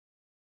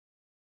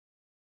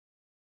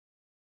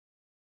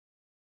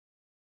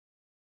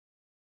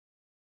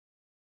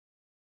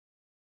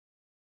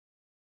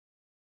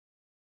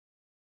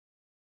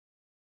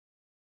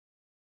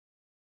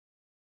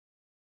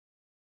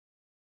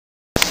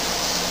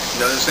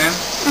got this in?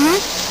 Mm-hmm.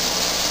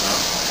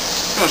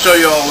 I'm going to show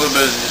you all a little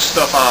bit of the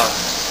stuff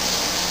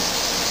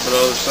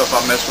other stuff I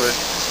mess with.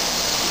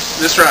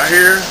 This right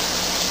here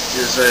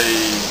is a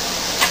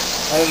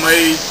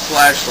homemade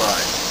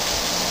flashlight.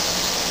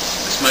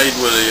 It's made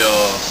with a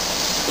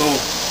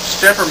little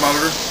stepper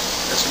motor.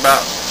 It's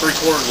about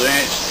 3/4 of an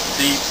inch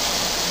deep,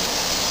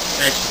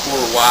 inch and a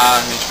quarter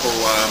wide,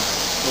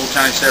 little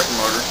tiny stepper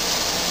motor.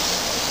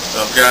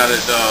 I've got it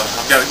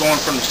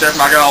going from the stepper.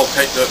 I got it all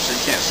taped up so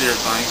you can't see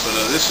everything.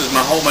 But this is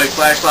my homemade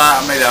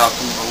flashlight. I made out of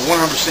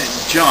 100%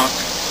 junk,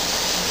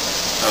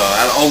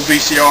 out of old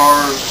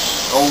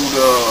VCRs,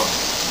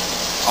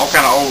 all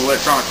kind of old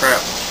electronic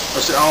crap.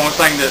 That's the only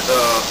thing that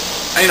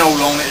ain't old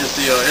on it is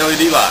the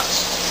LED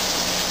lights.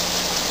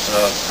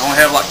 I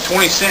only have like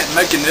 20 cents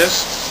making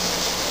this.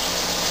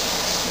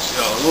 It's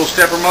a little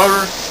stepper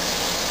motor.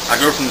 I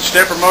go from the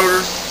stepper motor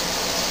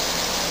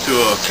to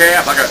a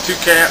cap. I got two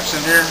caps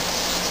in here.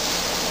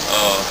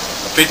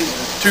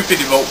 Two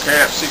 50-volt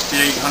caps,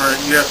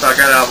 6800 UF. I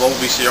got out of old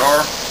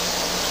VCR.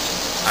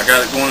 I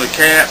got it going to the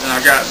cap, and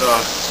I got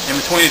in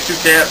between the two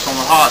caps on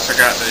the hots. I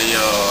got a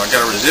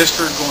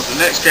resistor going to the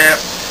next cap,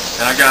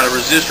 and I got a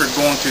resistor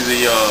going to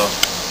the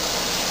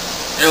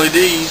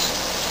LEDs.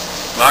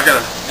 But I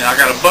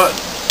got a button.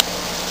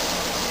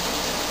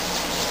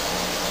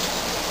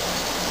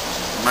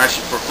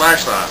 Match it for a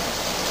flashlight.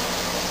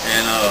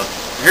 And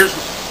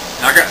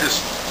I got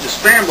this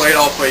fan blade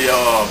off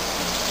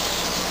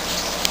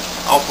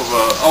of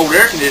an old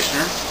air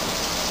conditioner.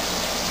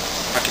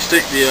 I can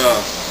stick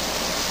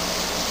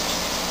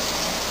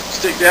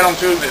that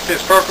onto it. It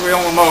fits perfectly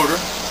on the motor.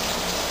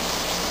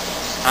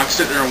 I can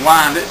sit there and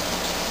wind it,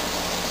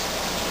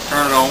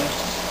 turn it on.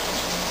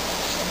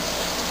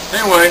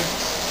 Anyway,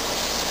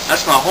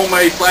 that's my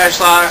homemade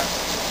flashlight,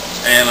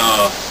 and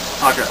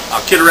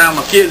I kid around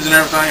my kids and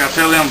everything. I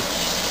tell them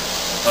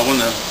when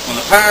the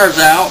power's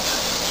out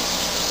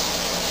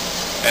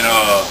and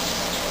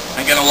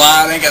ain't got no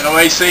light, ain't got no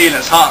AC, and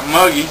it's hot and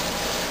muggy,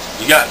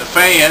 you got the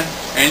fan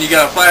and you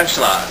got a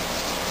flashlight.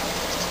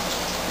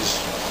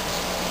 Just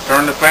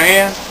turn the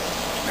fan,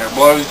 and it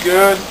blows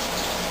good,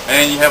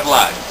 and you have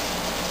light.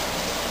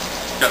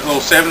 Got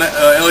little 7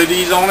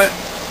 LEDs on it,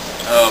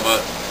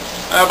 but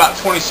about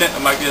 20 cents to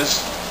make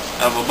this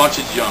out of a bunch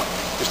of junk.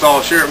 Just thought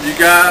I'd share it with you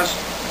guys.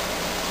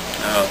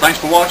 Thanks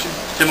for watching.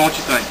 Tell me what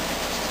you think.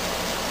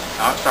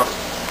 Alright, stop it.